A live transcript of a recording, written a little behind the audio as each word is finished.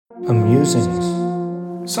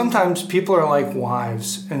Amusings. Sometimes people are like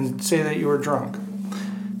wives and say that you were drunk.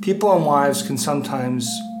 People and wives can sometimes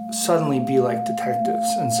suddenly be like detectives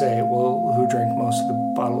and say, well, who drank most of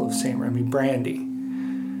the bottle of St. Remy brandy?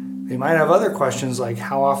 They might have other questions like,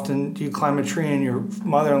 how often do you climb a tree in your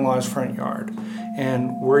mother-in-law's front yard?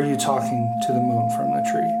 And were you talking to the moon from the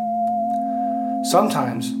tree?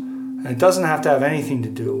 Sometimes, and it doesn't have to have anything to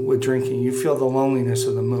do with drinking, you feel the loneliness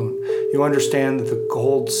of the moon. You understand that the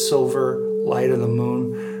gold, silver light of the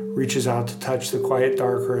moon reaches out to touch the quiet,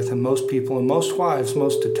 dark earth, and most people, and most wives,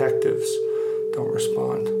 most detectives, don't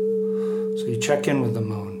respond. So you check in with the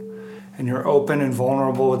moon, and you're open and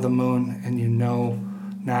vulnerable with the moon, and you know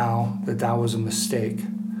now that that was a mistake.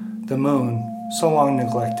 The moon, so long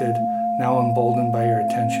neglected, now emboldened by your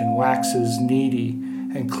attention, waxes needy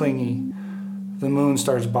and clingy. The moon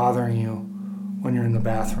starts bothering you when you're in the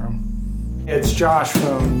bathroom. It's Josh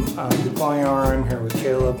from The Glowing Hour. I'm here with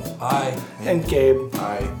Caleb. Hi. And Gabe.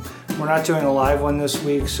 Hi. We're not doing a live one this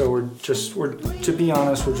week, so we're to be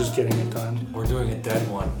honest, we're just getting it done. We're doing a dead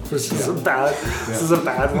one. This is a bad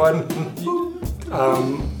one.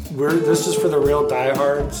 This is for the real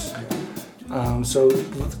diehards. So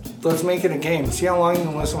let's make it a game. See how long you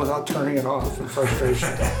can listen without turning it off in frustration.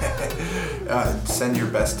 Send your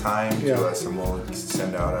best time to us, and we'll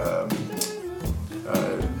send out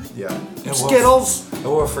Skittles. And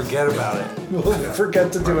we'll forget about it. We'll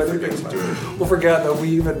forget to do anything. We'll forget that we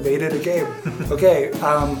even made it a game. Okay,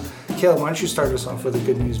 Caleb, why don't you start us off with the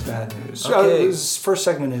good news, bad news? Okay. This first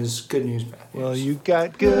segment is good news, bad news. Well, you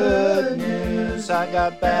got good news, I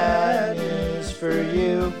got bad news for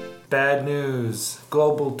you. Bad news.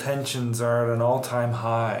 Global tensions are at an all-time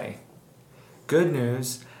high. Good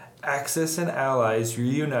news. Axis and allies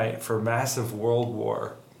reunite for massive world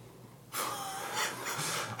war.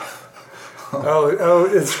 Oh,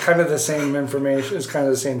 it's kind of the same information. It's kind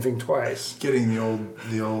of the same thing twice. getting the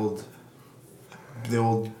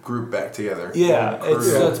old group back together. Yeah,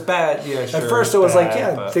 it's bad. Yeah, sure. At first it was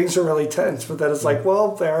bad, like, things are really tense, but then it's like,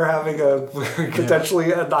 well, they're having a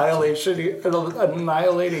potentially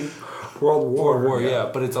annihilating world war. Yeah,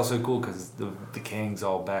 but it's also cool because the gang's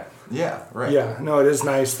all back. Yeah, right. Yeah, no, it is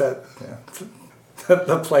nice that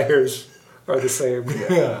the players are the same.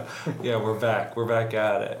 Yeah, we're back. We're back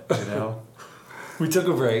at it, you know? We took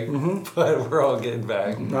a break, but we're all getting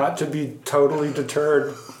back. Not to be totally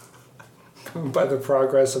deterred by the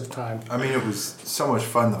progress of time. I mean, it was so much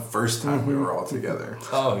fun the first time we were all together.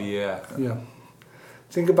 Oh, yeah. Yeah.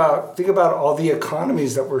 Think about all the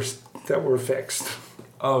economies that were fixed.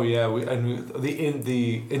 Oh, yeah.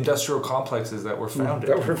 The industrial complexes that were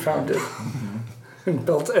founded. And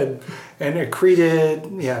built and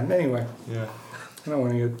accreted. Yeah, anyway. Yeah. I don't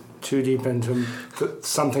want to get too deep into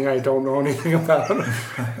something I don't know anything about.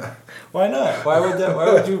 Why not? Why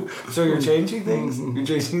would you? So you're changing things? You're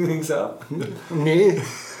changing things up? Me?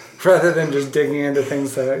 Rather than just digging into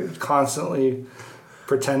things that I constantly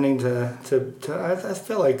pretending to I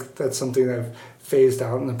feel like that's something that I've phased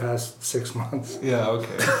out in the past 6 months. Yeah,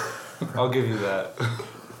 okay. I'll give you that.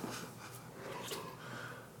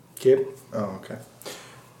 Kid? Oh, okay.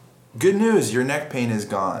 Good news, your neck pain is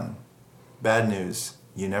gone. Bad news,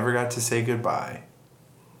 you never got to say goodbye.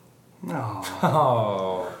 No.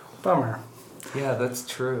 Oh. Bummer. Yeah, that's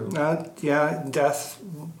true. Death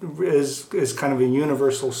is kind of a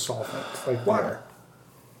universal solvent, like water.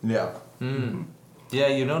 Yeah. Mm. Yeah,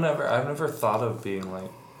 I've never thought of being like,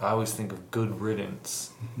 I always think of good riddance.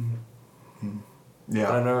 Mm-hmm. Yeah.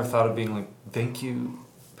 But I've never thought of being like, thank you,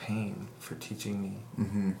 pain, for teaching me.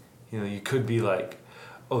 Mm-hmm. You know, you could be like,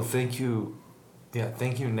 oh, thank you,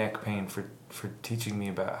 neck pain, for teaching me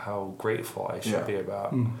about how grateful I should be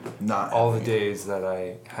about not all the days that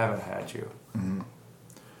I haven't had you. Mm-hmm.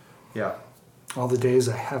 Yeah. All the days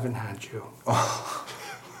I haven't had you.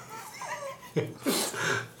 That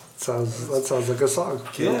sounds like a song.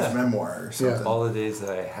 Caleb's memoir or something. Yeah. All the days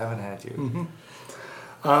that I haven't had you.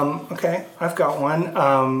 Mm-hmm. Okay, I've got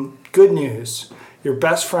one. Good news. Your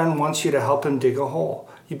best friend wants you to help him dig a hole.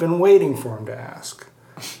 You've been waiting for him to ask.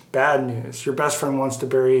 Bad news. Your best friend wants to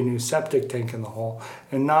bury a new septic tank in the hole,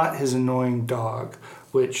 and not his annoying dog,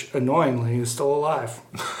 which, annoyingly, is still alive.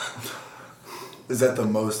 Is that the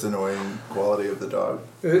most annoying quality of the dog?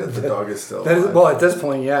 That the dog is still alive? Well, at this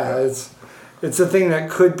point, yeah. It's a thing that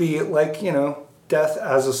could be like, death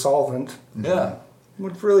as a solvent. Yeah.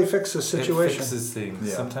 Would really fix the situation. It fixes things.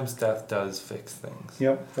 Yeah. Sometimes death does fix things.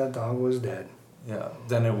 Yep, that dog was dead. Yeah.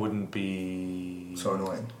 Then it wouldn't be so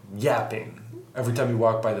annoying. Yapping every time you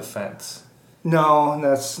walk by the fence. No.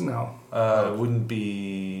 It wouldn't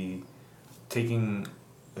be taking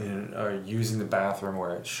are using the bathroom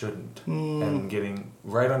where it shouldn't and getting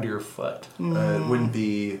right under your foot. It wouldn't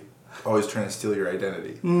be always trying to steal your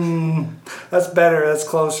identity. That's better. That's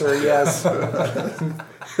closer. Yes.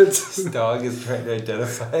 This dog is trying to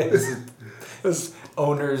identify his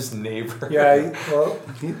owner's neighbor.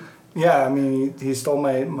 Yeah. I mean, he stole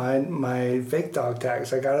my fake dog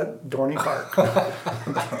tags. I got it at Dorney Park.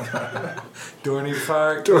 Dorney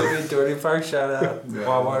Park. Dorney Park, shout out.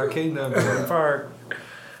 Water Kingdom, Dorney Park.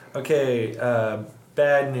 Okay,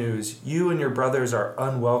 bad news. You and your brothers are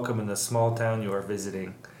unwelcome in the small town you are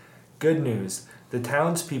visiting. Good news. The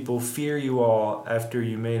townspeople fear you all after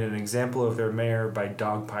you made an example of their mayor by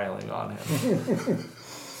dogpiling on him.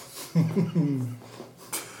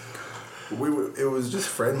 It was just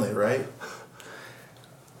friendly, right?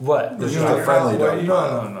 What? It was just a friendly dog.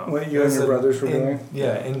 No. What you and your brothers were doing?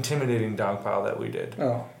 Yeah, intimidating dogpile that we did.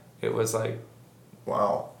 Oh. It was like...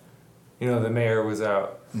 Wow. The mayor was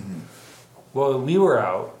out. Mm-hmm. Well, we were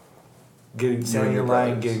out, standing in line,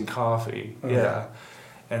 brothers. getting coffee. Okay. Yeah.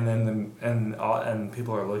 And then and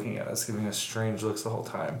people are looking at us, giving us strange looks the whole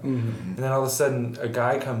time. Mm-hmm. And then all of a sudden, a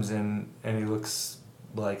guy comes in and he looks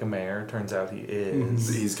like a mayor. Turns out he is.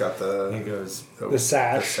 Mm-hmm. He's got the... He goes... The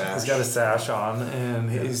sash. He's got a sash on, and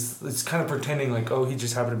it's kind of pretending like, oh, he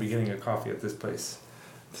just happened to be getting a coffee at this place.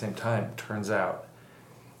 At the same time, turns out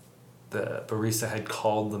the barista had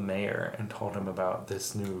called the mayor and told him about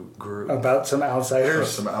this new group. About some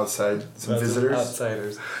outsiders. Some visitors.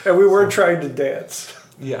 Outsiders. And we were trying to dance.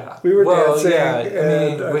 Yeah. We were dancing.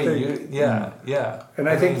 Yeah. And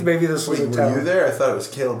I think maybe this was Wait, a town. were you there? I thought it was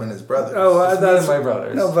Caleb and his brothers. Oh, It's me and my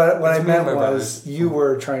brothers. No, but what It's I me and meant my was you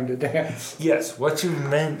were trying to dance. Yes, what you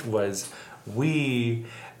meant was we,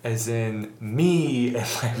 as in me and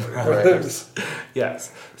my brothers.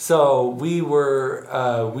 Yes. So we were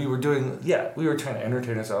trying to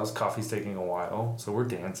entertain ourselves. Coffee's taking a while, so we're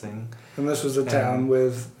dancing. And this was a town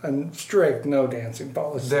with a strict no dancing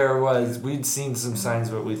policy. We'd seen some signs,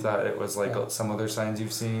 but we thought it was like some other signs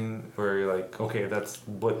you've seen where you're like, okay, that's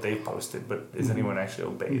what they posted, but is anyone actually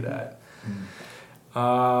obey that?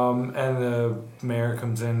 And the mayor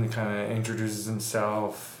comes in and kind of introduces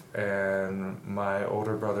himself, and my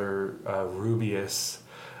older brother, Rubius,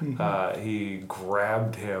 he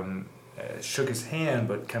grabbed him, shook his hand,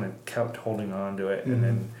 but kind of kept holding on to it, and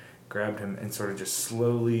then grabbed him and sort of just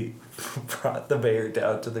slowly brought the mayor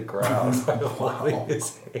down to the ground by holding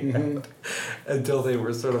his hand until they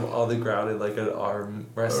were sort of on the ground in like an arm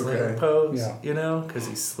wrestling pose, because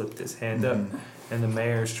he slipped his hand up, and the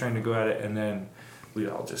mayor's trying to go at it, and then we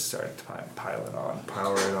all just started piling on.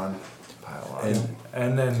 Pile on.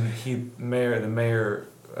 And then the mayor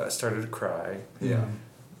started to cry. Yeah.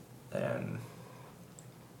 And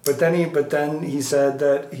But then he said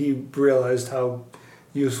that he realized how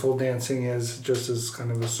useful dancing is just as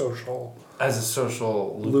kind of a social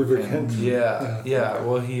lubricant. Yeah.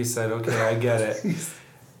 Well, he said, okay, I get it.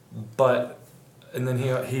 But and then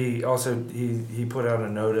he also put out a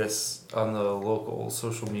notice on the local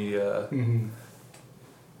social media.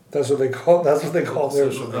 That's what they call their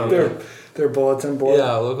bulletin board.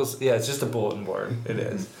 Yeah, it's just a bulletin board. It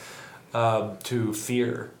is to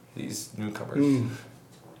fear these newcomers,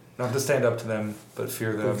 not to stand up to them, but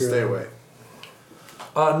fear them. Stay away.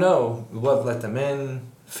 No, let them in.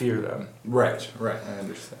 Fear them. Right. I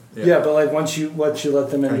understand. Yeah, but like once you let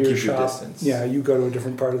them into your shop, distance. You go to a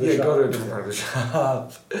different part of the shop. Go to a different part of the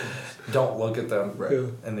shop. Don't look at them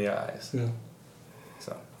in the eyes. Yeah.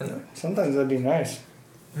 So sometimes that'd be nice.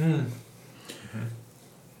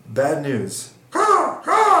 Bad news.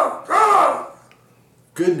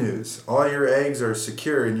 Good news. All your eggs are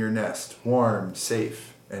secure in your nest, warm,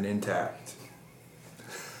 safe, and intact.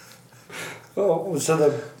 Oh,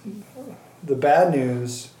 so the bad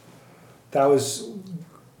news, that was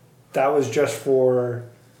just for.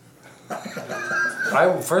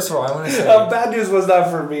 First of all, I want to say bad news was not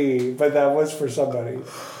for me, but that was for somebody.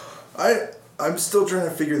 I'm still trying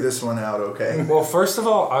to figure this one out. Okay. Well, first of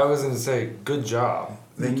all, I was going to say good job.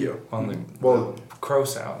 Thank you. On the crow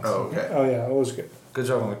sounds. Oh, okay. Oh yeah, it was good. Good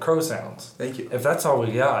job on the crow sounds. Thank you. If that's all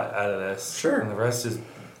we got out of this, sure, and the rest is,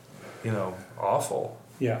 awful.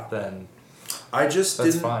 Yeah. Then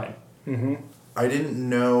that's fine. I didn't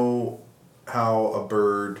know how a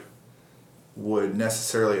bird would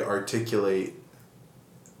necessarily articulate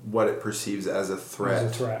what it perceives as a threat.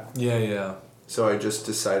 As a threat. Yeah. So I just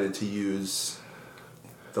decided to use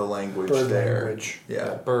the language bird there. Language.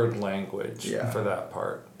 Yeah. Bird language for that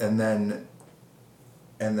part. And then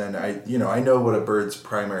I know what a bird's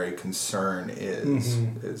primary concern is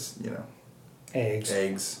eggs.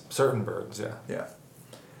 Eggs. Certain birds, yeah. Yeah.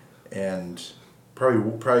 And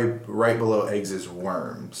probably right below eggs is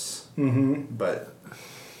worms. Mm-hmm. But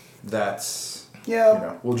that's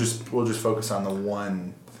Yeah. we'll just focus on the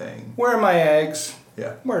one thing. Where are my eggs?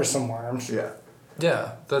 Yeah. Where are some worms? Yeah.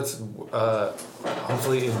 Yeah, that's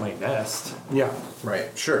hopefully in my nest. Yeah. Right.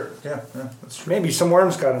 Sure. Yeah. That's true. Maybe some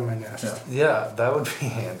worms got in my nest. Yeah. Yeah, that would be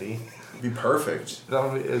handy. It'd be perfect. That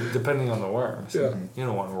would be, depending on the worms. Yeah. You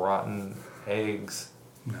don't want rotten eggs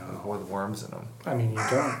No. with worms in them. I mean, you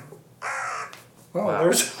don't. Well, Wow.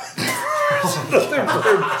 there's another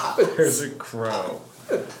bird. There's a crow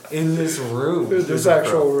in this room. There's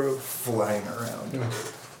actual roof. Flying around.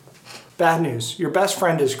 Bad news. Your best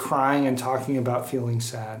friend is crying and talking about feeling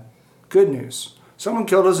sad. Good news. Someone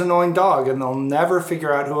killed his annoying dog and they'll never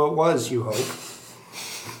figure out who it was, you hope.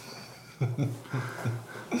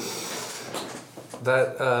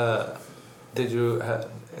 That,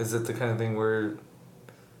 is it the kind of thing where,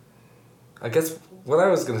 I guess what I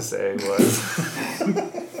was going to say was,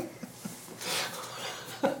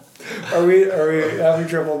 Are we having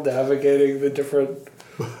trouble navigating the different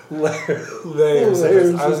layers. Layers.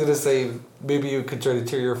 I was going to say, maybe you could try to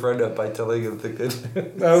cheer your friend up by telling him the good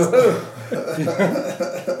news.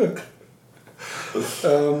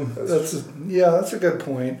 That's a good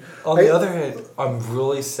point. On the other hand, I'm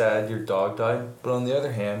really sad your dog died, but on the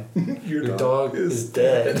other hand, your dog is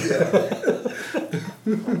dead.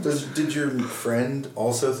 Did your friend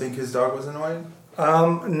also think his dog was annoying?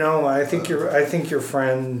 No, I think your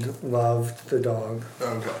friend loved the dog.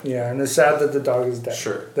 Okay. Yeah, and it's sad that the dog is dead.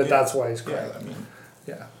 Sure. That's why he's crying. Yeah, I mean,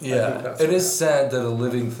 Yeah. I think Yeah, that's it what is sad that a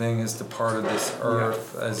living thing is the part of this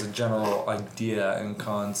earth as a general idea and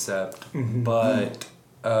concept, but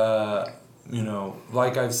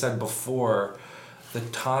like I've said before, the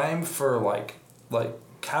time for like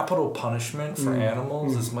capital punishment for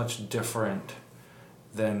animals is much different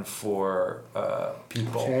than for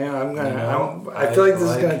people. Okay, I I feel like this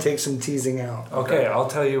is gonna take some teasing out. Okay, I'll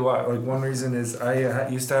tell you what. Like one reason is I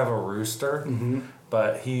used to have a rooster,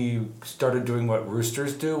 but he started doing what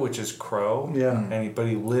roosters do, which is crow. Yeah. But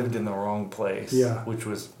he lived in the wrong place. Yeah. Which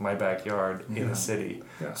was my backyard in the city.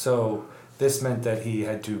 Yeah. So this meant that he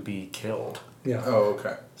had to be killed. Yeah. oh,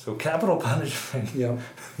 okay. So capital punishment. Yeah.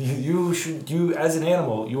 You as an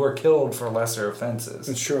animal, you are killed for lesser offenses.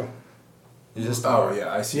 It's true. You just Oh,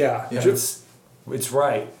 yeah, I see. Yeah. It's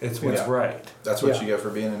right. It's what's Yeah. right. That's what Yeah. you get for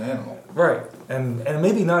being an animal. Right. And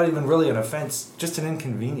maybe not even really an offense, just an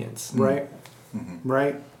inconvenience. Right.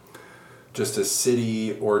 Right. Just a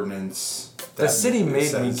city ordinance. The city made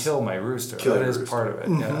me says- kill my rooster. kill That your is rooster. part of it.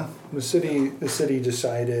 Yeah. The city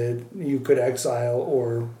decided you could exile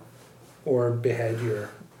or behead your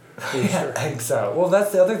Yeah, rooster. exile. Well,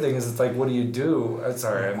 that's the other thing is it's like, what do you do?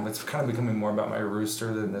 Sorry, it's kind of becoming more about my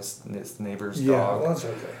rooster than this neighbor's Yeah, dog. well, that's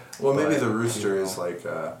okay. Well, maybe But, the rooster you know. is like,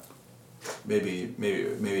 maybe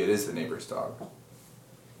it is the neighbor's dog.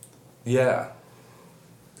 Yeah.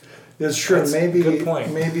 It's true. That's a Maybe good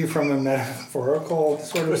point. maybe from a metaphorical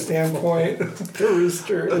sort of standpoint, the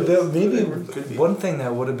rooster. Maybe Could be. one thing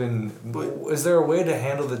that would have been, is there a way to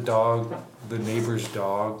handle the neighbor's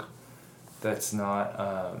dog that's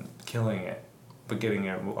not killing it, but getting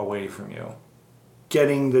it away from you?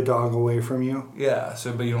 Getting the dog away from you. Yeah,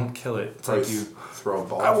 but you don't kill it. It's Or like you... throw a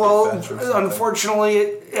ball off the Well, fence or something.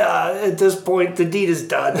 unfortunately, at this point, the deed is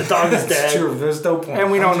done. The dog is It's dead. true, there's no point. And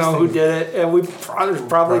we I don't just know who think- did it, and there's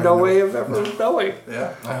probably no way of ever knowing.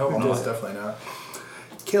 Yeah, I hope almost not. definitely not.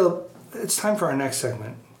 Caleb, it's time for our next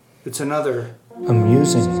segment. It's another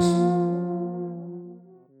amusing.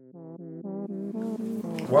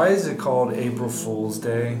 Why is it called April Fool's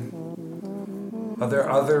Day? Are there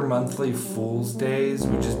other monthly Fool's Days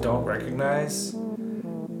we just don't recognize?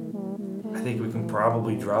 I think we can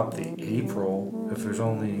probably drop the April if there's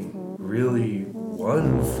only really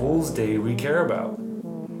one Fool's Day we care about.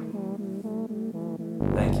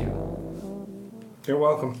 Thank you. You're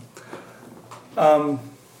welcome.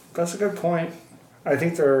 That's a good point. I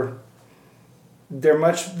think they're they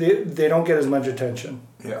don't get as much attention.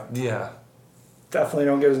 Yeah. Yeah. Definitely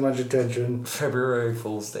don't get as much attention. February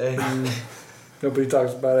Fool's Day. Nobody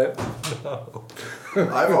talks about it. No.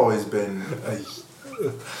 I've always been a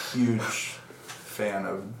huge fan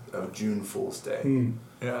of June Fool's Day.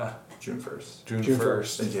 Yeah. June 1st. June June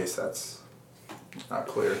 1st. In case that's not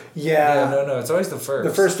clear. Yeah, Yeah. no, it's always the first.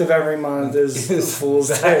 The first of every month is Fool's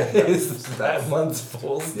that Day. is that month's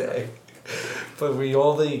Fool's Yeah. Day. But we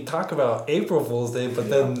only talk about April Fool's Day, but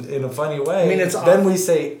then in a funny way, I mean, it's then we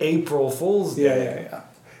say April Fool's Day. Yeah.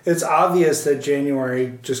 It's obvious that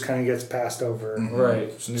January just kind of gets passed over. Right.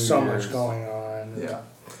 New So Year's. much going on. Yeah.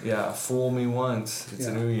 Yeah, fool me once, it's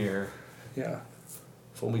a Yeah. new year. Yeah.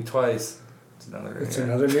 Fool me twice, It's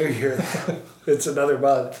another New Year. It's another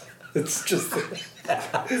month. It's just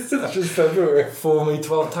February. Fool me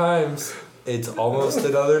 12 times. It's almost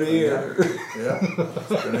another year. Yeah.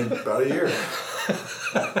 It's been about a year.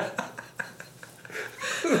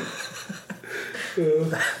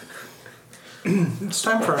 It's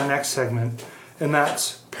time for our next segment, and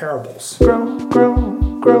that's parables. Grow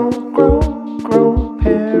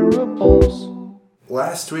parables.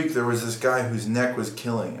 Last week there was this guy whose neck was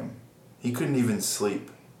killing him. He couldn't even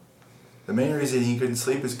sleep. The main reason he couldn't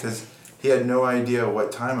sleep is because he had no idea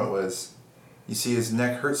what time it was. You see, his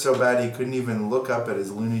neck hurt so bad he couldn't even look up at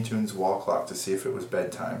his Looney Tunes wall clock to see if it was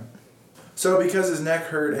bedtime. So because his neck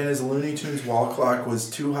hurt and his Looney Tunes wall clock was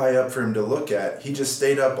too high up for him to look at, he just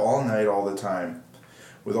stayed up all night all the time.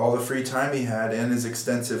 With all the free time he had and his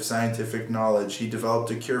extensive scientific knowledge, he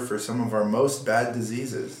developed a cure for some of our most bad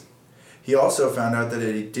diseases. He also found out that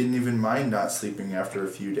he didn't even mind not sleeping after a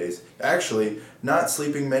few days. Actually, not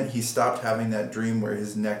sleeping meant he stopped having that dream where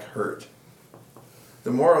his neck hurt.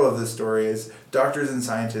 The moral of the story is doctors and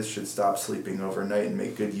scientists should stop sleeping overnight and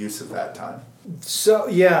make good use of that time. So,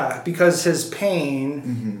 yeah, because his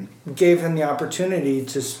pain gave him the opportunity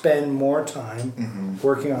to spend more time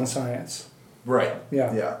working on science. Right.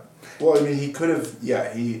 Yeah. Yeah. Well, I mean, he could have,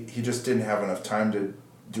 he just didn't have enough time to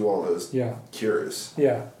do all those cures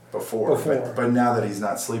before. But now that he's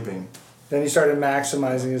not sleeping. Then he started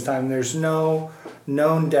maximizing his time. There's no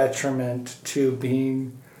known detriment to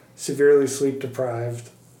being severely sleep deprived.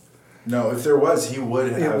 No, if there was, he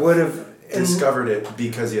would have discovered it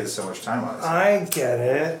because he has so much time on his hands. I get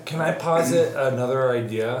it. Can I posit another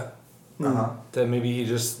idea? Uh-huh. That maybe he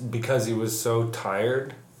just, because he was so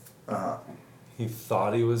tired, he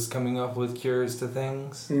thought he was coming up with cures to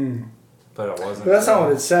things, but it wasn't. But that's not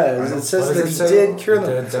what it says. It says that he did cure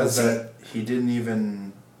them. It says that he didn't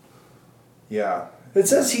even... Yeah. It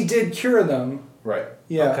says he did cure them. Right.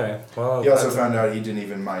 Yeah. Okay. Well, he also found out he didn't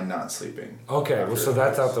even mind not sleeping. Okay. Well, so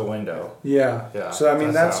that's out the window. Yeah. Yeah. So I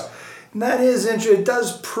mean that is interesting. It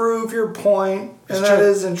does prove your point, and that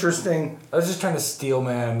is interesting. I was just trying to steel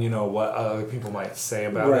man, what other people might say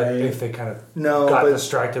about it if they kind of got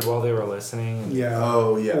distracted while they were listening. Yeah.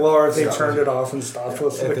 Oh yeah. Well, or if they turned it off and stopped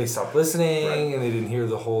listening. If they stopped listening and they didn't hear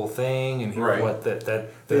the whole thing and hear what that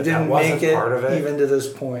they didn't wasn't make it part of it even to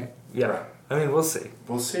this point. Yeah. Right. I mean, we'll see.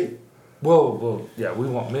 We'll see. Well, yeah, we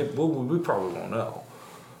won't. We probably won't know.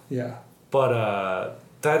 Yeah. But I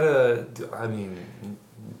mean,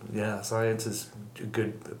 yeah, science is a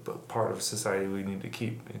good part of society we need to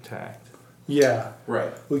keep intact. Yeah.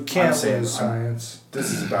 Right. We can't lose science.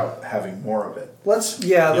 This is about having more of it.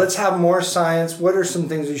 Let's have more science. What are some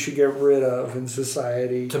things we should get rid of in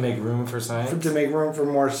society? To make room for science? To make room for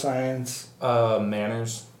more science.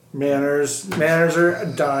 Manners. Manners are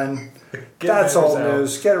done. That's old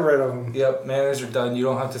news. Get rid of them. Yep, manners are done. You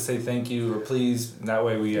don't have to say thank you or please. That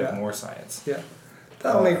way we have more science. Yeah.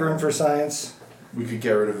 That'll make room for science. We could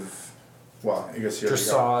get rid of, I guess you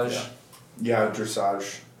dressage. Yeah,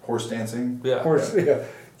 dressage. Horse dancing. Yeah.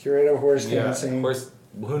 Get rid of horse dancing.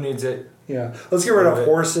 Who needs it? Yeah. Let's get rid of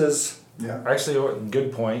horses. Yeah. Actually,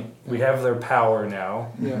 good point. We have their power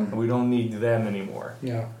now. Yeah. And we don't need them anymore.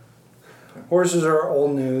 Yeah. Horses are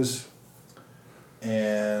old news.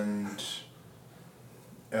 And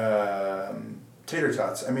tater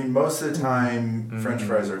tots. I mean, most of the time, French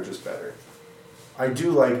fries are just better. I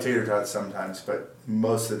do like tater tots sometimes, but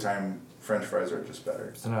most of the time, French fries are just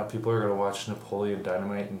better. So now people are going to watch Napoleon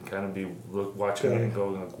Dynamite and kind of be watching it and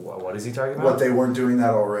going, like, what is he talking about? What, they weren't doing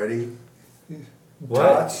that already? What?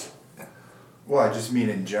 Tots? Well, I just mean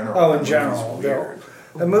in general. Oh, in general. Weird.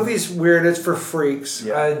 The movie's weird. It's for freaks.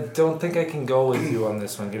 Yeah. I don't think I can go with you on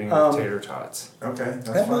this one, getting rid of tater tots. Okay, that's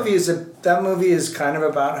That fine. movie is kind of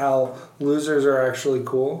about how losers are actually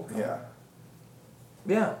cool. Yeah.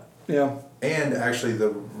 Yeah. Yeah. And actually, the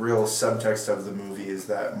real subtext of the movie is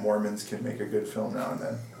that Mormons can make a good film now and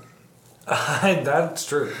then. That's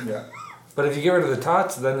true. Yeah. But if you get rid of the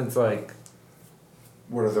tots, then it's like...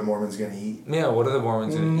 What are the Mormons going to eat? Yeah, what are the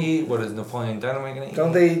Mormons going to eat? What is Napoleon Dynamite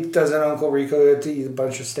going to eat? Doesn't Uncle Rico get to eat a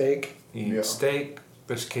bunch of steak? Eat steak,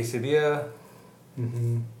 fish quesadilla.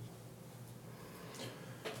 Mm-hmm.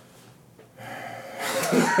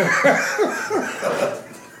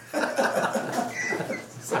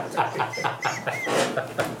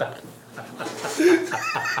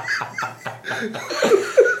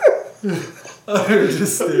 I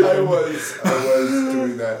was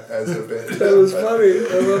doing that as a bit. That was funny.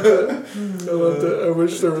 I love that. I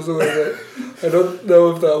wish there was a way that... I don't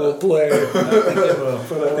know if that will play. I think it will.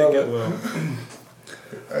 But I think it will.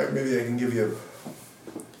 Alright, maybe I can give you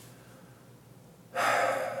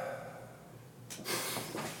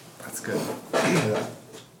That's good.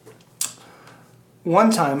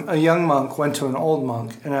 One time, a young monk went to an old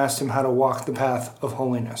monk and asked him how to walk the path of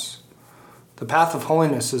holiness. The path of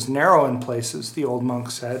holiness is narrow in places, the old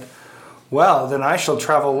monk said. Well, then I shall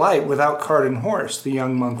travel light without cart and horse, the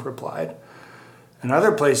young monk replied. In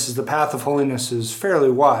other places, the path of holiness is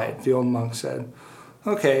fairly wide, the old monk said.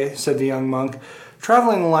 Okay, said the young monk,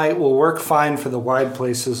 traveling light will work fine for the wide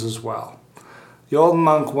places as well. The old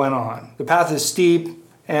monk went on. The path is steep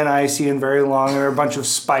and icy and very long. There are a bunch of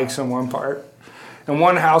spikes on one part. And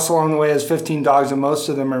one house along the way has 15 dogs, and most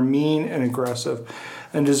of them are mean and aggressive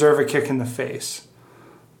and deserve a kick in the face.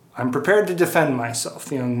 I'm prepared to defend myself,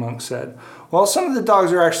 the young monk said. Well, some of the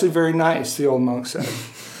dogs are actually very nice, the old monk said.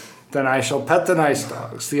 Then I shall pet the nice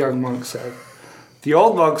dogs, the young monk said. The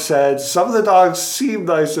old monk said, some of the dogs seem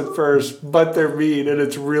nice at first, but they're mean, and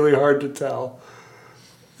it's really hard to tell.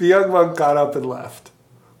 The young monk got up and left.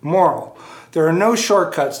 Moral: there are no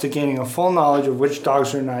shortcuts to gaining a full knowledge of which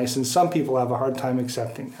dogs are nice, and some people have a hard time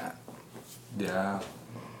accepting that. Yeah.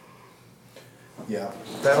 Yeah.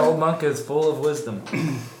 That old monk is full of wisdom.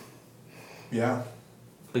 Yeah.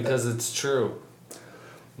 Because it's true.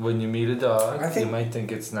 When you meet a dog, you might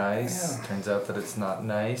think it's nice. Yeah. Turns out that it's not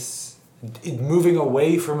nice. Moving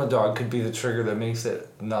away from a dog could be the trigger that makes it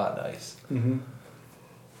not nice.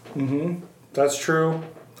 That's true.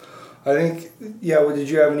 I think, well, did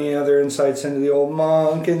you have any other insights into the old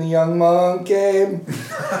monk and the young monk game?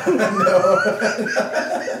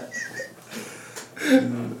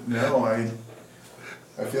 No,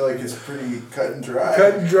 I feel like it's pretty cut and dry.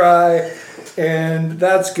 Cut and dry, and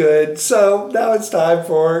that's good. So now it's time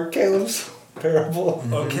for Caleb's parable.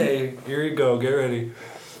 Okay, here you go. Get ready.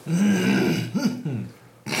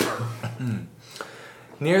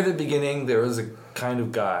 Near the beginning, there was a kind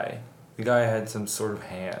of guy. The guy had some sort of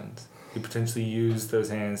hand. He potentially used those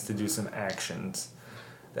hands to do some actions.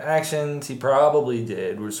 The actions he probably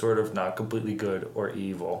did were sort of not completely good or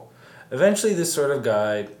evil. Eventually, this sort of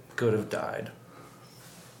guy could have died.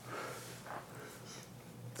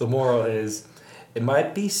 The moral is, it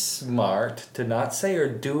might be smart to not say or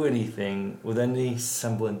do anything with any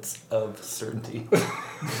semblance of certainty.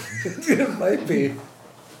 It might be.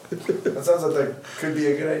 That sounds like that could be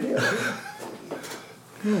a good idea.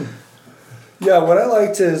 Yeah, what I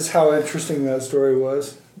liked is how interesting that story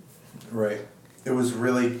was. Right. It was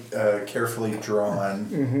really carefully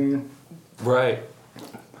drawn. Right.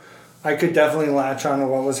 I could definitely latch on to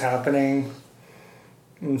what was happening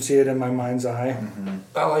and see it in my mind's eye.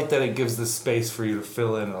 I like that it gives the space for you to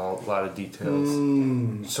fill in a lot of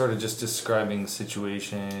details. Sort of just describing the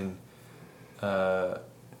situation.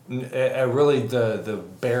 Really the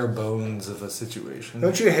bare bones of a situation.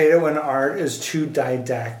 Don't you hate it when art is too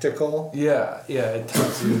didactical? Yeah, it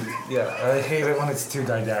tells you. Yeah, I hate it when it's too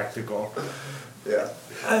didactical. Yeah.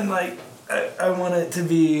 And like, I want it to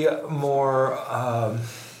be more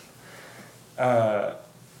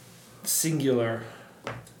singular.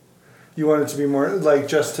 You want it to be more like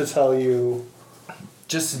just to tell you.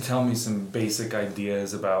 Just to tell me some basic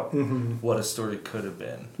ideas about what a story could have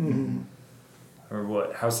been.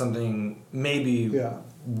 Or how something maybe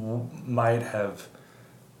might have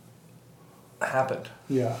happened.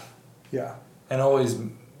 Yeah. And always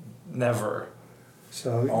never.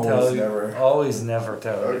 So always never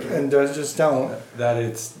tell you. Okay. And just don't. That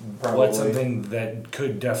it's Probably. something that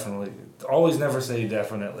could definitely. Always never say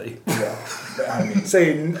definitely. Yeah. I mean,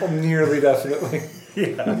 Say nearly definitely.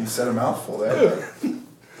 Yeah. you said a mouthful there.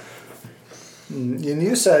 And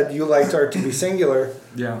you said you liked art to be singular.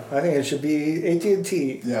 Yeah. I think it should be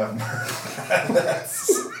AT&T. Yeah.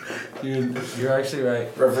 You're actually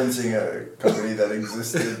right. Referencing a company that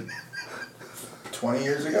existed 20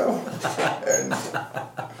 years ago. And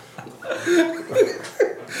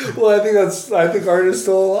Well, I think art is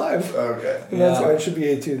still alive. okay. And that's why it should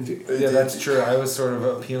be AT&T. Yeah, that's true. I was sort of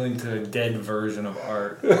appealing to a dead version of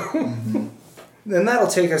art. Then that'll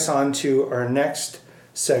take us on to our next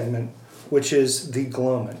segment, which is the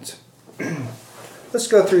gloment. Let's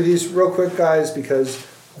go through these real quick, guys, because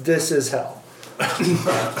this is hell.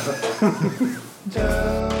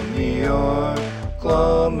 Tell me your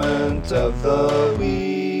gloment of the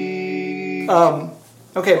week.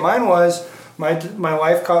 Okay, mine was my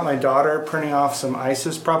wife caught my daughter printing off some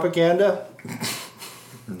ISIS propaganda.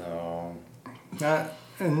 No.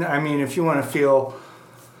 And I mean, if you want to feel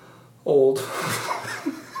old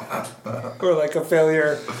or like a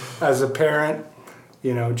failure as a parent,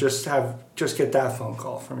 just get that phone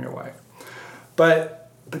call from your wife.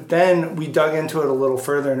 But then we dug into it a little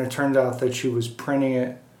further, and it turned out that she was printing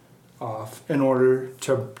it off in order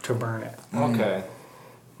to burn it. Okay.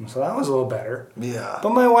 So that was a little better. Yeah.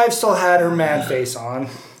 But my wife still had her mad face on.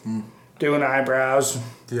 doing eyebrows,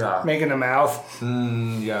 Yeah. making a mouth,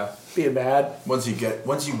 Yeah. being bad. Once you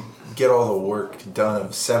get all the work done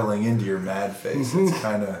of settling into your mad face, it's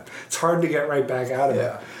kind of It's hard to get right back out of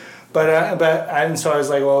it. yeah. And so I was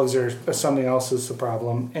like, well, is there something else that's the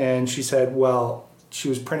problem? And she said, well, she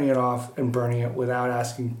was printing it off and burning it without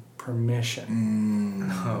asking permission.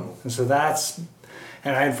 Oh. And so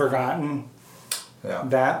and I had forgotten Yeah.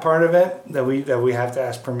 that part of it, that we have to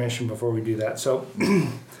ask permission before we do that. So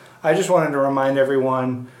I just wanted to remind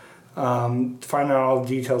everyone, find out all the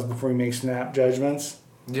details before we make snap judgments.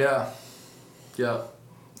 Yeah. Yeah.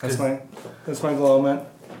 That's my glowment.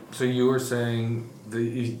 So you were saying that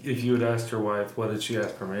if you had asked your wife, what did she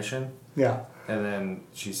ask permission? Yeah. And then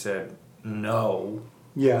she said no.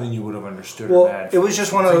 Yeah. Then you would have understood Well, her mad. it was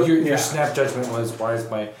just one So of those. your snap judgment was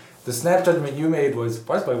the snap judgment you made was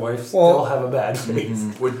why does my wife still have a bad face?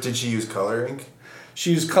 What did she use? Color ink?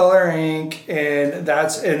 She used color ink, and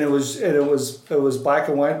it was black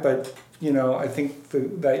and white. But I think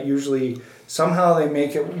that usually somehow they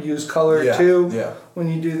make it use color too. Yeah. When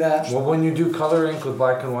you do that. Well, when you do color ink with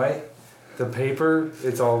black and white, the paper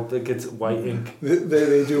it gets white ink.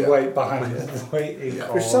 They do white behind it. White ink.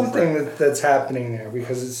 There's something that's happening there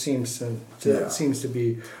because it seems to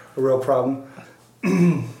be a real problem.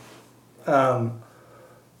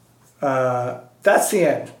 That's the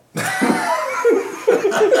end.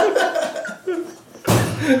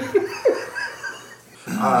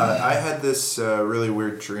 I had this really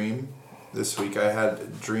weird dream this week. I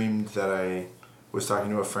had dreamed that I was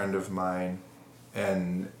talking to a friend of mine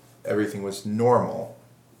and everything was normal,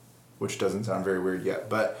 which doesn't sound very weird yet,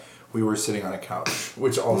 but we were sitting on a couch,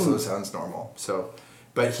 which also sounds normal. So,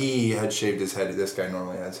 but he had shaved his head. This guy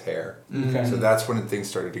normally has hair. Okay. So that's when things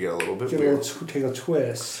started to get a little bit weird. Take a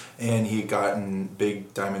twist. And he had gotten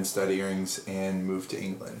big diamond stud earrings and moved to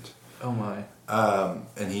England. Oh my.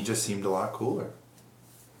 And he just seemed a lot cooler.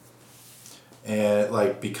 And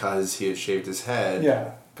because he had shaved his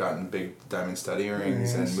head, gotten big diamond stud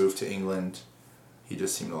earrings, and moved to England, he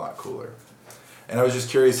just seemed a lot cooler. And I was just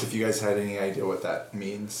curious if you guys had any idea what that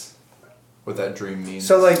means, what that dream means.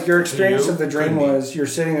 So your experience of the dream was you're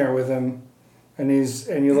sitting there with him, and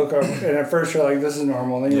you look over, and at first you're like, this is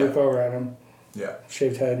normal. And then you look over at him,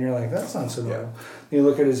 shaved head, and you're like, that's not so normal. You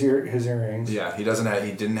look at his earrings. Yeah, he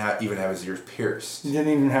didn't even have his ears pierced. He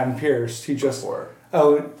didn't even have them pierced. He just before.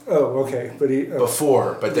 Oh, okay, but he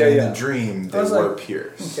before, but then in the dream they were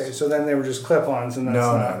pierced. Okay, so then they were just clip-ons, and that's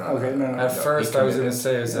no. Okay, no. At first, I was gonna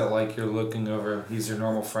say is that you're looking over, he's your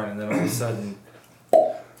normal friend, and then all of a sudden,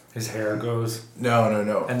 his hair goes. No.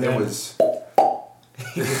 And it then was.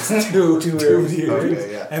 He gets two ears.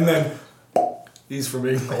 Okay, yeah. And then he's from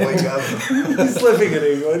England. Oh my God. He's living in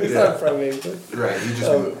England. He's not from England. Right, he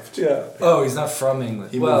just moved. Yeah. Oh, he's not from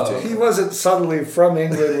England. He moved to He wasn't suddenly from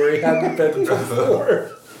England where he hadn't been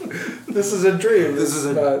before. This is a dream.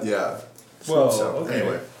 Well, so, okay.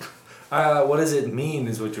 Anyway. What does it mean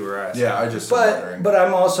is what you were asking. Yeah, I just wondering. But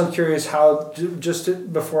I'm also curious how,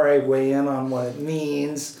 before I weigh in on what it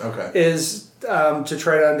means, is to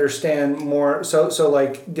try to understand more. So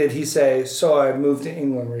did he say, so I moved to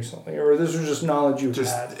England recently? Or this was just knowledge you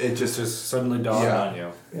had? It just suddenly dawned on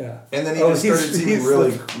you. Yeah. And then he just started seeming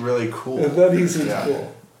really, really cool. And then he seems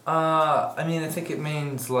cool. I think it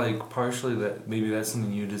means partially that maybe that's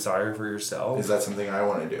something you desire for yourself. Is that something I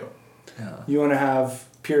want to do? Yeah. You want to have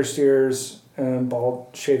pierced ears and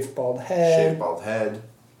shaved bald head. Shaved bald head.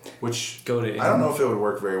 Which, go to I don't know if it would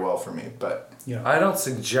work very well for me, but... Yeah. I don't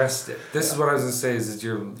suggest it. This is what I was going to say is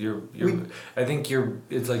I think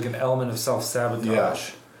it's like an element of self-sabotage.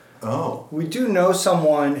 Yeah. Oh. We do know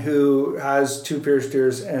someone who has 2 pierced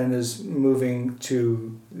ears and is moving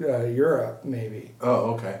to Europe, maybe.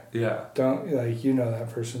 Oh, okay. Yeah. You know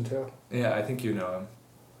that person too. Yeah, I think you know him.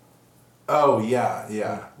 Oh,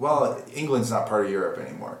 yeah. Well, England's not part of Europe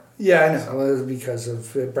anymore. Yeah, I know. Because of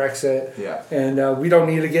Brexit. Yeah. And we don't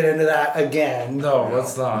need to get into that again. No,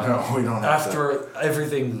 let's not. No, we don't have After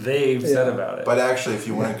everything they've said about it. But actually, if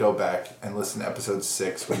you want to go back and listen to episode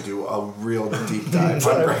 6, we do a real deep dive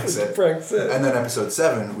on Brexit. And then episode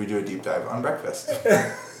 7, we do a deep dive on breakfast.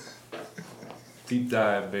 Deep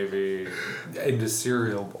dive, baby. Into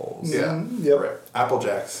cereal bowls. Yeah. Yep. Right. Apple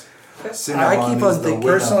Jacks. I keep on thinking,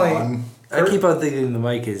 personally... I keep on thinking the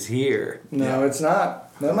mic is here. No, it's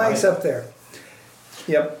not. The mic's up there.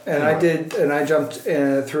 Yep, and I jumped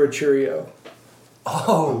through a Cheerio.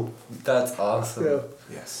 Oh, that's awesome. Yeah.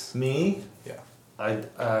 Yes. Me? Yeah.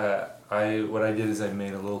 What I did is I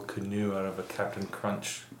made a little canoe out of a Captain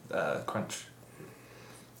Crunch.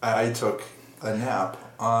 I took a nap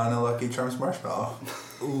on a Lucky Charms marshmallow.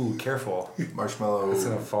 Ooh, careful. Marshmallow It's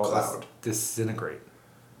gonna fall. cloud. Disintegrate.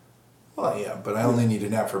 Well, yeah, but I only need a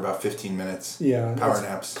nap for about 15 minutes. Yeah. Power that's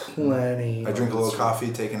naps. Plenty. I drink a little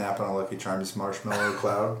coffee, take a nap on a Lucky Charms marshmallow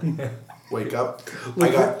cloud. Wake up. I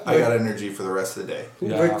got energy for the rest of the day.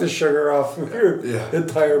 Lick the sugar off of your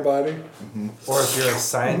entire body. Mm-hmm. Or if you're a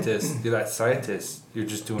scientist, you're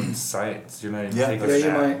just doing science. You're not even taking a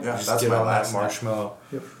nap. Might. Yeah, just that's get my on last that marshmallow.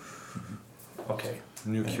 Yep. Okay,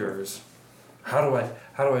 new cures. How do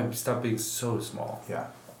I stop being so small? Yeah.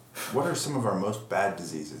 What are some of our most bad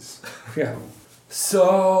diseases? Yeah.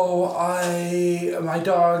 So my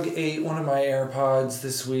dog ate one of my AirPods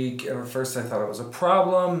this week, and at first I thought it was a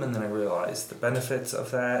problem, and then I realized the benefits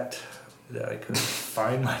of that I couldn't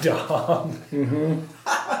find my dog. Mm-hmm.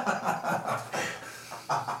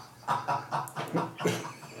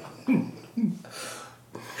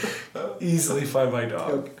 Easily find my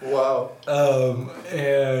dog. Wow.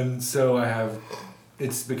 And so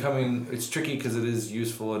it's tricky because it is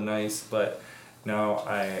useful and nice, but now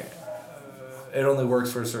it only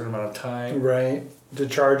works for a certain amount of time. Right. To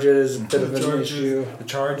charge it is a bit of an issue. The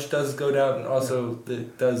charge does go down, and also the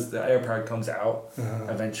AirPod comes out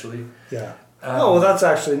eventually. Yeah. Well, that's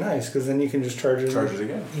actually nice because then you can just charge it. Charge it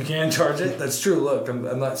again. You can charge it. That's true. Look,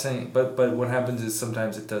 I'm not saying, but what happens is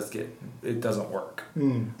sometimes it doesn't work,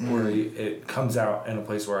 where it comes out in a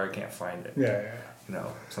place where I can't find it. Yeah. You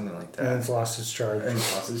know, something like that. And it's lost its charge. And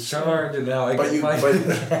now I can find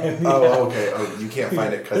it again. Oh, okay. Oh, you can't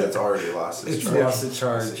find it because it's already lost its charge. It's lost its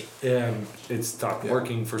charge, and it stopped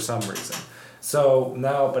working for some reason. So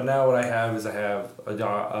now what I have is a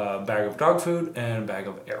bag of dog food and a bag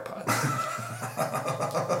of AirPods.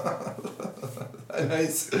 A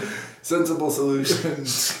nice, sensible solution.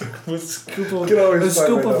 With scoop of, a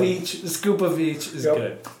scoop of each is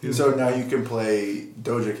good. So now you can play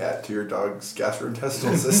Doja Cat to your dog's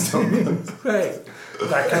gastrointestinal system. Right.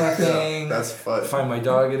 That kind of thing. That's fun. Find my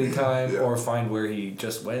dog anytime, or find where he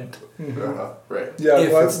just went. Right. Yeah,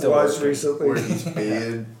 If what it's still was working. recently. Where he's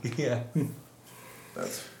paid. Yeah.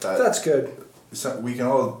 That's good. So we can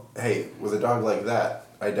all, with a dog like that,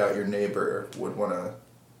 I doubt your neighbor would want to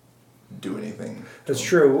do anything. That's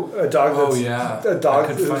true. A dog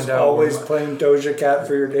that's always playing Doja Cat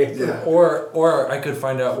for your neighbor. Yeah. Or I could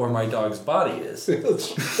find out where my dog's body is.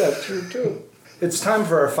 That's true too. It's time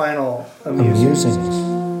for our final amusing.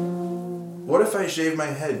 What if I shaved my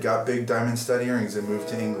head, got big diamond stud earrings, and moved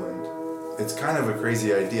to England? It's kind of a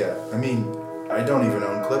crazy idea. I mean, I don't even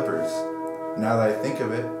own clippers. Now that I think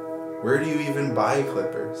of it, where do you even buy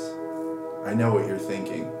clippers? I know what you're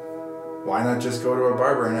thinking. Why not just go to a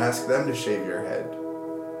barber and ask them to shave your head?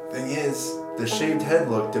 Thing is, the shaved head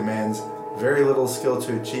look demands very little skill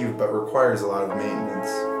to achieve but requires a lot of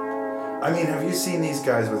maintenance. I mean, have you seen these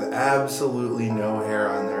guys with absolutely no hair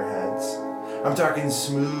on their heads? I'm talking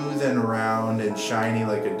smooth and round and shiny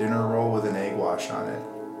like a dinner roll with an egg wash on it.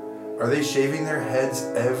 Are they shaving their heads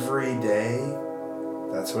every day?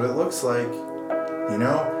 That's what it looks like. You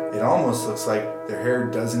know, it almost looks like their hair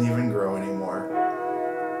doesn't even grow anymore.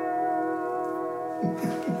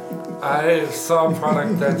 I saw a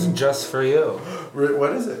product that's just for you.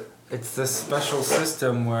 What is it? It's this special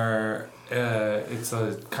system where it's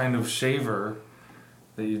a kind of shaver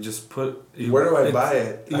that you just put. Where do I buy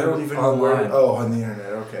it? I don't even know where. Oh, on the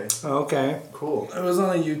internet. Okay. Okay. Cool. It was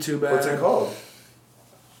on a YouTube ad. What's it called?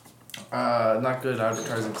 Not good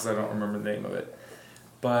advertising because I don't remember the name of it.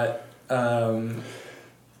 But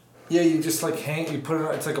you just like you put it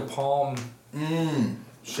on, it's like a palm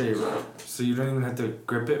shaver. So you don't even have to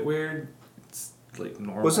grip it weird. It's like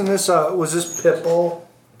normal. Was this Pitbull?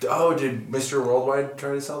 Oh, did Mr. Worldwide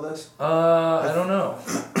try to sell this? I don't know.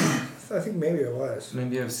 I think maybe it was.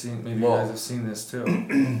 Maybe you guys have seen this too.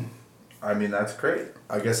 I mean, that's great.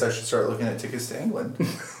 I guess I should start looking at tickets to England.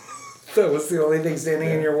 That was the only thing standing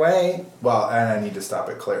in your way. Well, and I need to stop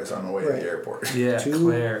at Claire's on the way to the airport. Yeah,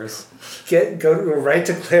 Claire's. Go right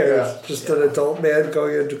to Claire's. Yeah. Just an adult man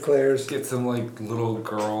going into Claire's. Get some like little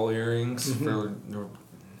girl earrings for your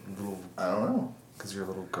little. I don't know. Because you're a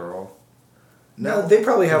little girl. No, they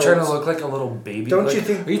probably have. You're trying to look like a little baby. Don't you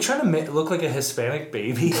think? Are you trying to look like a Hispanic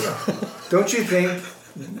baby? Don't you think?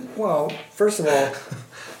 Well, first of all,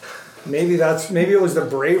 maybe it was the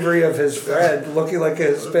bravery of his friend looking like a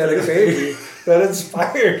Hispanic baby that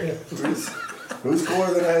inspired him. Who's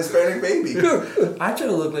cooler than a Hispanic baby? I try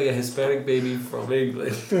to look like a Hispanic baby from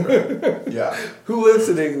England. Yeah. Who lives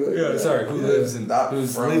in England? Yeah, sorry, who's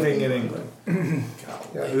living in England?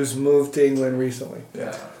 Yeah, who's moved to England recently?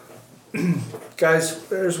 Yeah. Guys,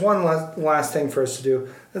 there's one last thing for us to do.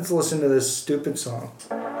 Let's listen to this stupid song.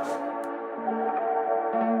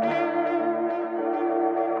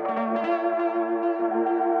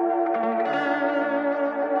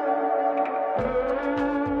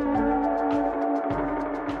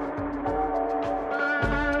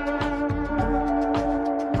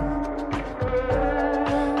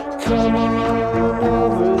 come on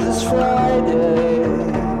over this Friday.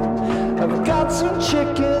 I've got some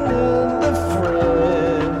chicken in the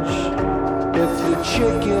fridge. If the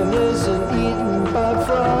chicken isn't eaten by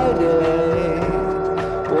Friday,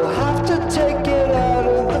 we'll have to take it out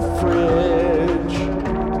of the fridge.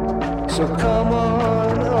 So come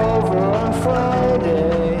on over on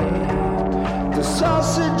Friday. The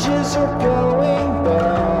sausages are going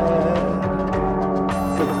bad.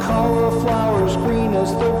 The cauliflower's green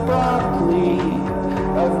as the broccoli.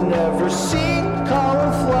 I've never seen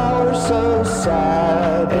cauliflower so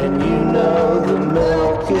sad. And you know the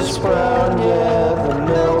milk is brown, yeah, the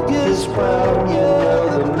milk is brown,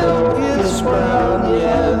 yeah, the milk is brown,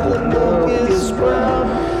 yeah, the milk is brown,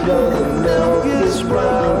 no, the milk is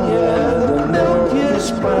brown, yeah, the milk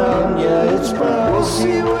is brown, yeah, it's brown. We'll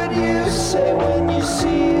see what you say when you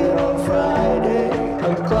see it on Friday.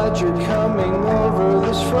 I'm glad you're coming over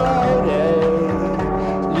this Friday.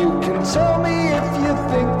 You can tell me if you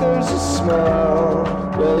think there's a smell.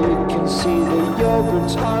 Well, you can see the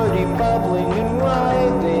yogurt's already bubbling and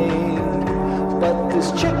writhing. But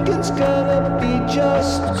this chicken's gonna be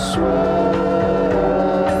just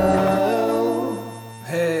swell.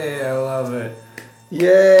 Hey, I love it.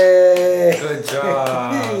 Yay! Good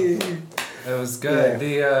job. That was good.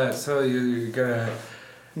 Yeah. So you're gonna,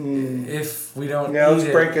 if we don't Yeah, eat let's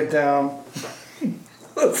it, break it down.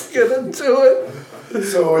 Let's get into it.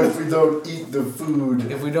 So if we don't eat the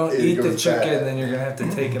food, if we don't it eat the goes chicken, bad. then you're gonna have to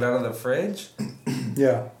take it out of the fridge.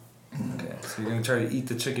 Yeah. Okay, so you're gonna try to eat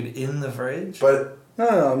the chicken in the fridge. But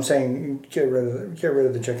No, I'm saying get rid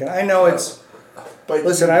of the chicken. I know it's. but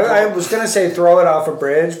Listen, you I don't- was gonna say throw it off a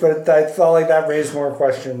bridge, but I felt like that raised more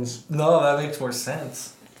questions. No, that makes more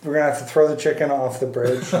sense. We're gonna have to throw the chicken off the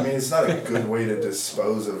bridge. I mean, it's not a good way to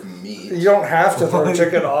dispose of meat. You don't have to throw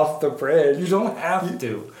chicken off the You bridge, don't have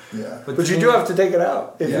to. Yeah. but you do have to take it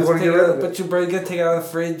out if you want to get rid of it. But you're probably gonna take it out of the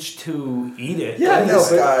fridge to eat it. Yeah, I And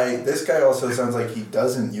know, this guy also sounds like he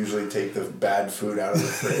doesn't usually take the bad food out of the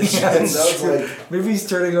fridge. Yeah, It it's sounds true. like Maybe he's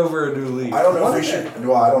turning over a new leaf. I don't know if we should.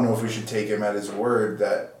 Well, I don't know if we should take him at his word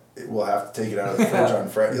that we'll have to take it out of the fridge on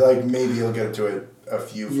Friday. Like maybe he'll get to it a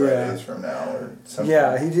few Fridays from now or something.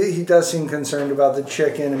 Yeah, he does seem concerned about the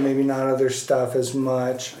chicken and maybe not other stuff as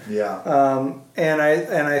much. Yeah. And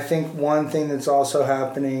I think one thing that's also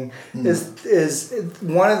happening is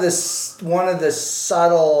one of the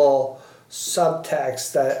subtle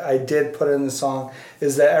subtext that I did put in the song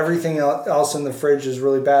is that everything else in the fridge is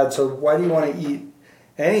really bad. So why do you want to eat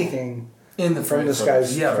anything in the from fridge? this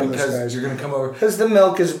guy's? Yeah, from this because guy's? you're gonna come over. Because the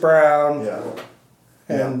milk is brown. Yeah.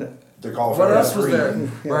 And the cauliflower. What else was there? Yeah.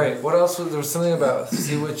 Right. What else was there? Was something about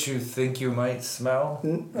see what you think you might smell.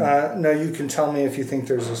 no, you can tell me if you think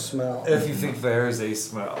there's a smell. If you think there is a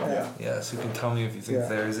smell. Yeah. Yes, you can tell me if you think Yeah.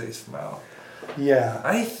 there is a smell. Yeah.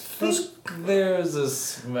 I think there's a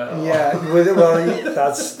smell. Yeah,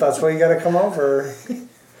 that's why you got to come over.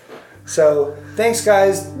 So, thanks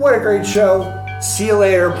guys. What a great show. See you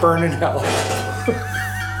later. Burn in hell.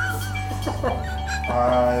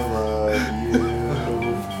 I love you.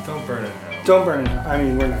 Don't burn it now. Don't burn in hell. I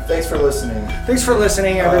mean, we're not. Thanks for listening. Thanks for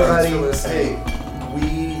listening, everybody. Thanks for listening.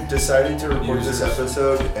 Hey, we decided to record this Users.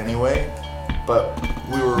 episode anyway, but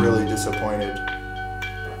we were really disappointed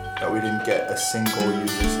that we didn't get a single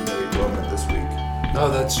user submitted comment this week. Oh,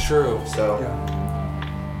 that's true. So Yeah.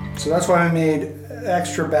 So that's why I made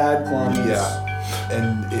extra bad glommies. yeah,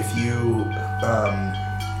 and if you,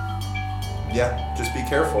 just be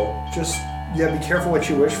careful. Be careful what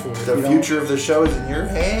you wish for. The you know? future of the show is in your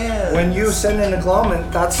hands. When you send in a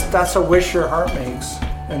glommant, that's a wish your heart makes,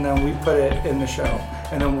 and then we put it in the show,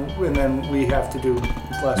 and then we have to do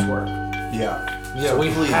less work. yeah, Yeah, So we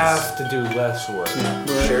please. have to do less work.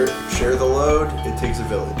 share the load. It takes a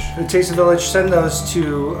village. It Takes a Village. Send those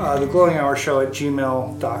to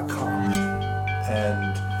theglowinghour@gmail.com.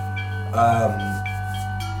 And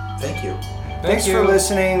thank you. Thanks you. for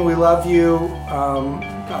listening. We love you.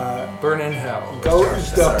 Burn in hell. Go to.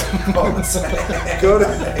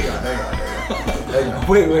 Hang on.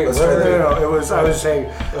 Wait. Let's try that. No. It was. I was saying.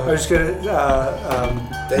 I was gonna.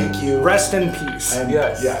 Thank you. Rest in peace. And,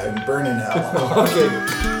 Yes. Yeah, and burn in hell. Okay.